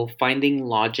titled Finding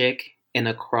Logic in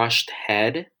a Crushed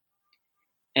Head.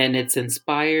 And it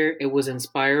was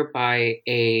inspired by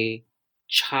a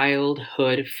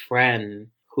childhood friend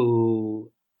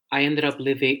who I ended up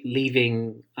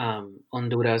leaving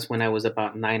Honduras when I was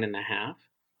about 9.5.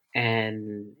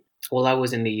 And while I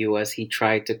was in the US, he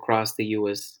tried to cross the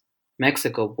US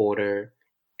Mexico border.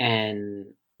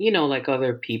 And, like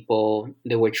other people,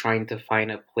 they were trying to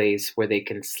find a place where they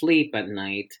can sleep at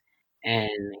night.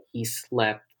 And he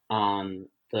slept by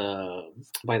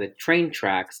the train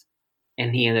tracks,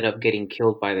 and he ended up getting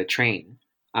killed by the train.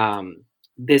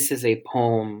 This is a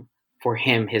poem for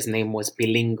him. His name was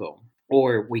Pilingo,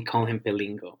 or we call him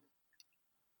Pilingo.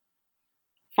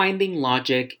 Finding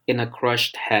logic in a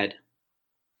crushed head.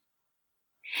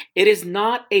 It is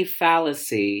not a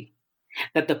fallacy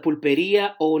that the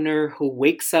pulperia owner who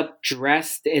wakes up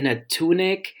dressed in a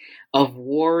tunic of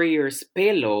warrior's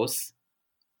pelos,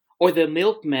 or the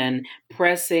milkman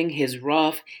pressing his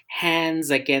rough hands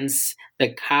against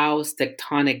the cow's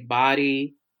tectonic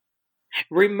body,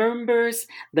 remembers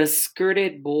the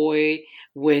skirted boy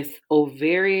with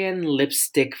ovarian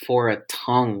lipstick for a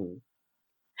tongue,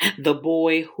 the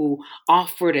boy who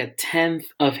offered a tenth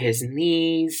of his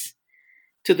knees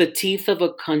to the teeth of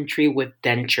a country with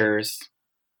dentures.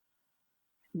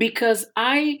 Because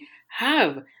I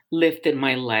have lifted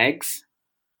my legs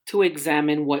to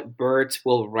examine what birds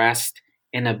will rest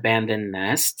in abandoned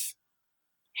nests.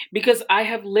 Because I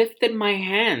have lifted my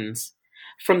hands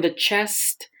from the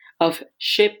chest of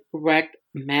shipwrecked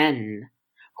men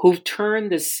who've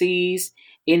turned the seas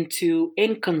into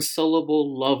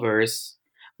inconsolable lovers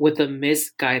with a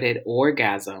misguided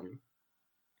orgasm.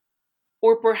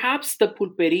 Or perhaps the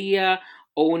pulperia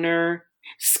owner,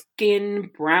 skin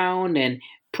brown and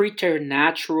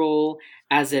preternatural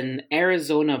as an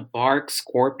Arizona bark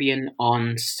scorpion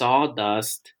on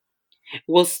sawdust,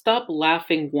 will stop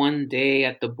laughing one day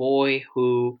at the boy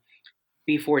who,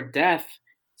 before death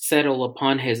settled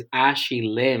upon his ashy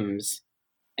limbs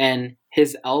and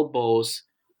his elbows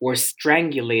were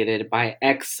strangulated by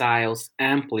exile's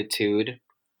amplitude,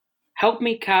 help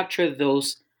me capture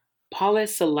those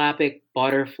polysyllabic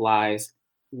butterflies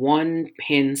one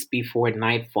pins before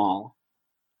nightfall.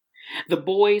 The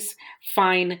boy's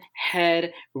fine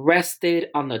head rested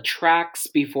on the tracks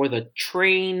before the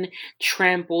train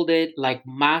trampled it like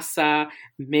masa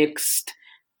mixed,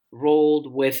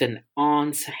 rolled with an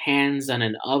aunt's hands on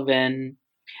an oven,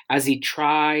 as he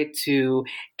tried to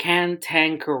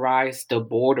cantankerize the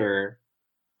border.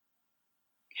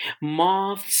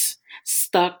 Moths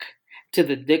stuck to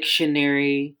the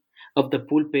dictionary of the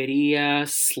pulperia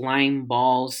slime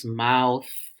ball's mouth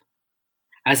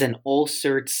as an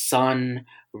ulcered sun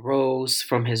rose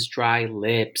from his dry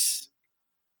lips.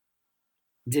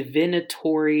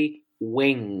 Divinatory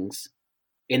wings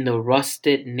in the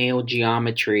rusted nail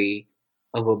geometry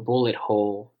of a bullet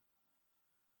hole.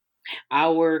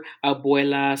 Our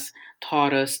abuelas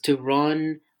taught us to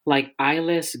run like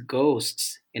eyeless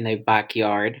ghosts in a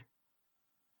backyard.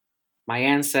 My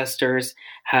ancestors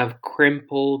have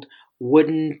crumpled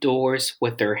wooden doors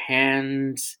with their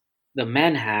hands, the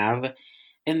men have,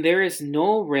 and there is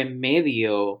no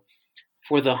remedio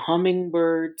for the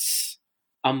hummingbirds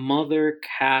a mother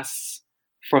casts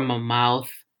from a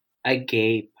mouth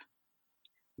agape,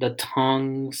 the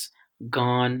tongues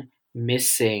gone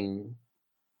missing,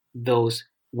 those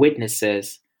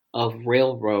witnesses of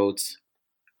railroads,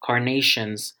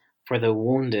 carnations for the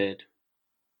wounded.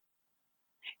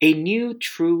 A new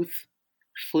truth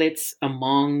flits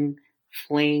among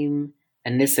flame,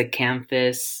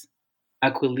 anisacanthus,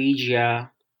 aquilegia,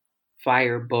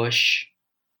 firebush,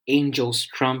 angels'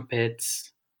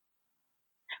 trumpets.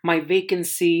 My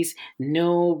vacancies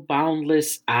know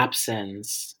boundless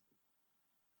absence.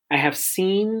 I have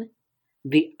seen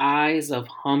the eyes of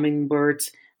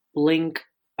hummingbirds blink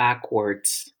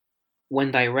backwards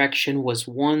when direction was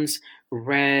once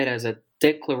read as a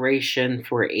declaration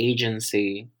for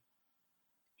agency.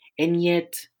 And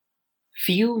yet,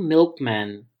 few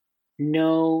milkmen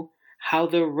know how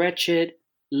the wretched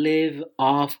live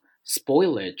off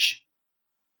spoilage.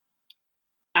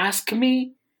 Ask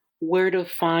me where to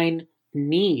find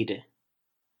need.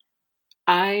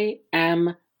 I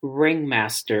am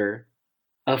ringmaster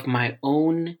of my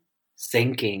own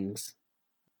sinkings.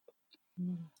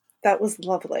 That was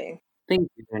lovely. Thank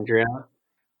you, Andrea.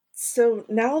 So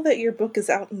now that your book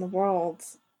is out in the world,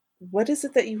 what is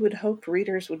it that you would hope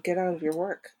readers would get out of your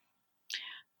work?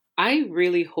 I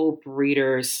really hope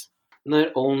readers not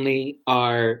only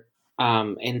are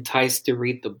enticed to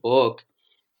read the book,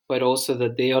 but also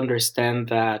that they understand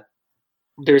that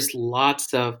there's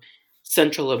lots of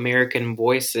Central American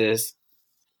voices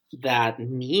that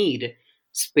need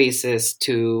spaces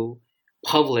to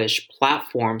publish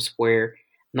platforms where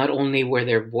not only where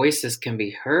their voices can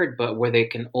be heard, but where they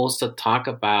can also talk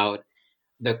about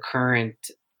the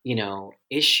current,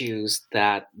 issues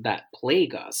that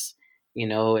plague us,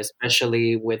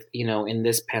 especially with, in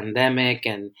this pandemic,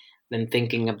 and then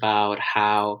thinking about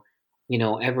how,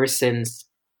 ever since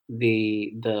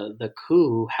the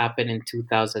coup happened in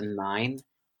 2009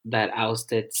 that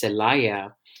ousted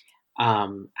Zelaya,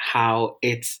 how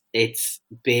it's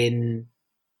been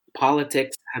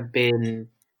politics have been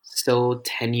so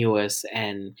tenuous,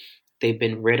 and they've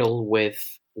been riddled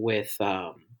with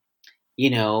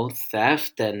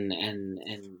theft and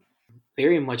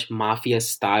very much mafia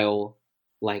style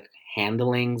like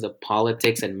handlings of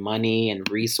politics and money and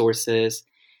resources.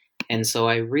 And so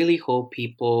I really hope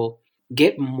people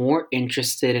get more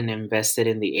interested and invested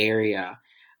in the area,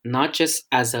 not just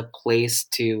as a place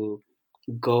to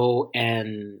go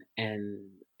and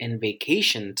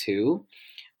vacation to,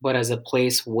 but as a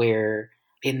place where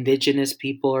indigenous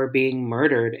people are being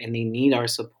murdered and they need our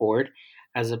support,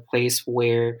 as a place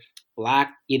where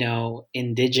Black,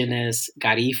 indigenous,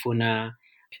 Garifuna,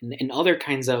 and other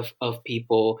kinds of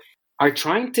people are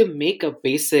trying to make a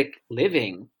basic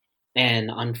living. And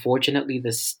unfortunately,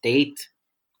 the state,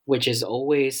 which is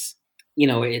always,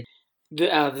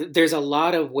 there's a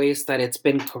lot of ways that it's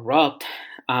been corrupt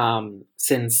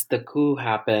since the coup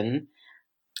happened.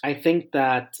 I think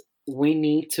that we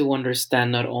need to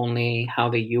understand not only how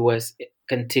the U.S.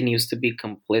 continues to be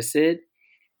complicit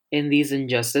in these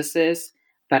injustices,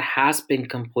 but has been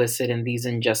complicit in these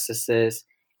injustices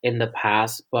in the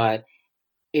past, but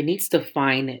it needs to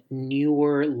find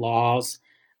newer laws,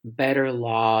 better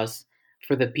laws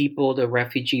for the people, the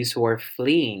refugees who are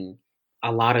fleeing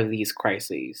a lot of these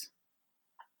crises.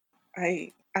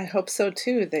 I hope so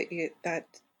too, that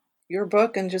your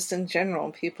book and just in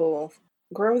general, people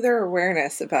grow their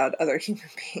awareness about other human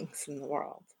beings in the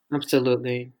world.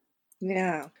 Absolutely.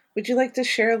 Yeah. Would you like to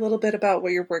share a little bit about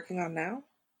what you're working on now?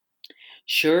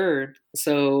 Sure.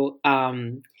 So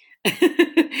I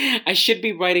should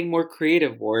be writing more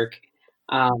creative work.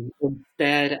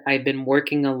 Instead, I've been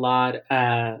working a lot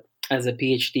as a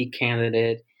PhD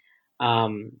candidate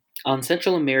on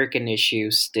Central American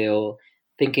issues, still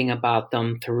thinking about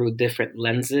them through different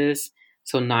lenses.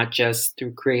 So not just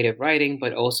through creative writing,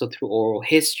 but also through oral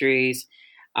histories,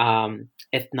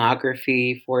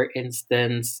 ethnography, for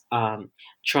instance,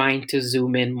 trying to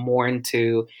zoom in more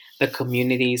into the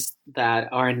communities that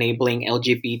are enabling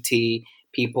LGBT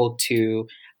people to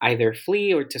either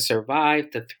flee or to survive,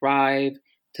 to thrive,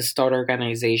 to start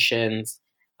organizations,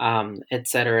 et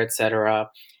cetera, et cetera.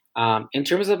 In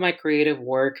terms of my creative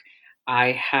work,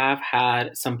 I have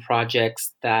had some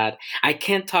projects that I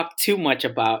can't talk too much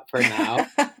about for now,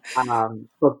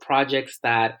 but projects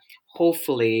that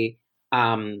hopefully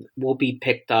will be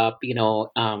picked up,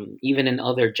 even in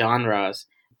other genres.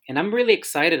 And I'm really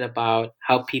excited about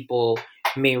how people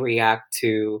may react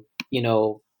to,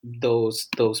 those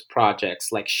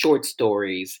projects like short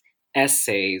stories,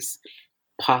 essays,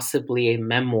 possibly a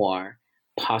memoir,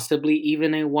 possibly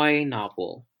even a YA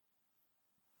novel.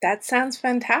 That sounds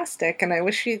fantastic, and I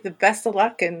wish you the best of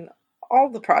luck in all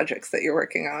the projects that you're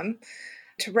working on.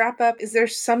 To wrap up, is there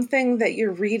something that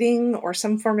you're reading or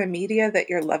some form of media that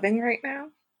you're loving right now?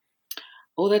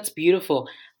 Oh, that's beautiful.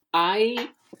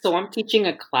 So I'm teaching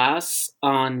a class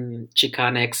on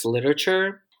Chicanx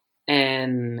literature,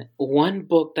 and one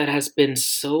book that has been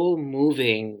so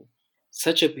moving,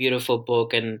 such a beautiful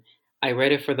book, and I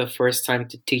read it for the first time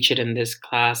to teach it in this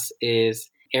class, is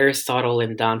Aristotle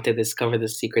and Dante Discover the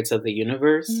Secrets of the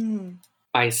Universe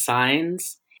by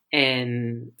Signs.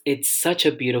 And it's such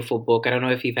a beautiful book. I don't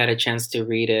know if you've had a chance to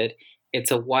read it. It's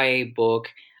a YA book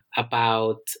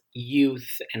about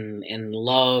youth and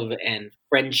love and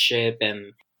friendship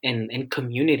and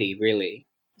community, really.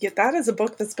 Yeah, that is a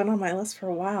book that's been on my list for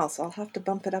a while, so I'll have to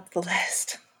bump it up the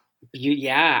list.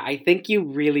 Yeah, I think you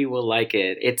really will like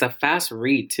it. It's a fast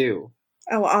read, too.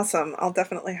 Oh, awesome. I'll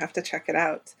definitely have to check it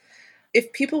out.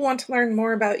 If people want to learn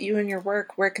more about you and your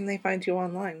work, where can they find you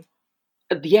online?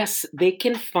 Yes, they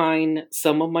can find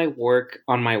some of my work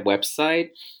on my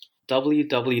website,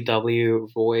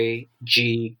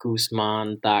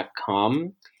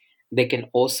 www.royguzman.com. They can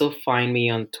also find me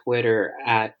on Twitter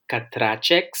at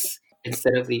Catrachex.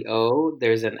 Instead of the O,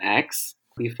 there's an X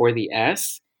before the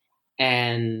S.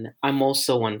 And I'm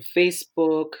also on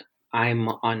Facebook. I'm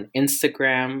on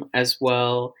Instagram as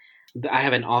well. I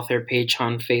have an author page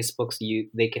on Facebook, so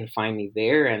they can find me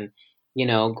there. And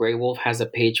Grey Wolf has a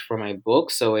page for my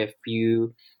book. So if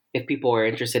people are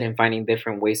interested in finding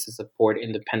different ways to support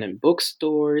independent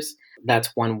bookstores,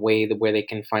 that's one way where they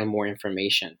can find more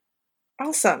information.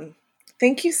 Awesome.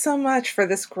 Thank you so much for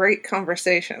this great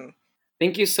conversation.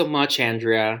 Thank you so much,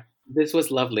 Andrea. This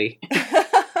was lovely.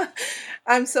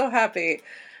 I'm so happy.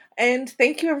 And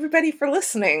thank you, everybody, for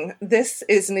listening. This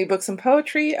is New Books and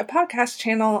Poetry, a podcast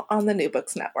channel on the New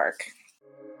Books Network.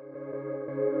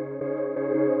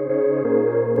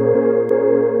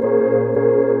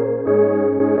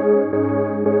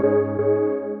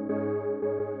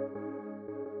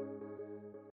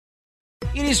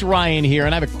 It is Ryan here,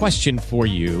 and I have a question for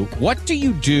you. What do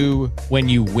you do when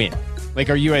you win? Like,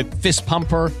 are you a fist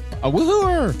pumper, a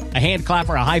woohooer, a hand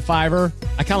clapper, a high fiver?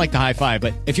 I kind of like the high five,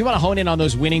 but if you want to hone in on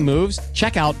those winning moves,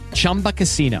 check out Chumba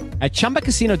Casino. At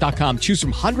ChumbaCasino.com, choose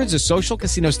from hundreds of social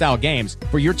casino-style games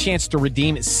for your chance to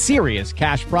redeem serious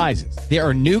cash prizes. There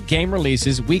are new game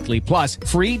releases weekly, plus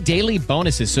free daily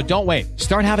bonuses, so don't wait.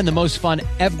 Start having the most fun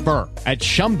ever at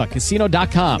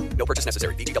ChumbaCasino.com. No purchase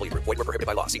necessary. VGW Group. Void where prohibited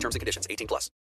by law. See terms and conditions. 18+.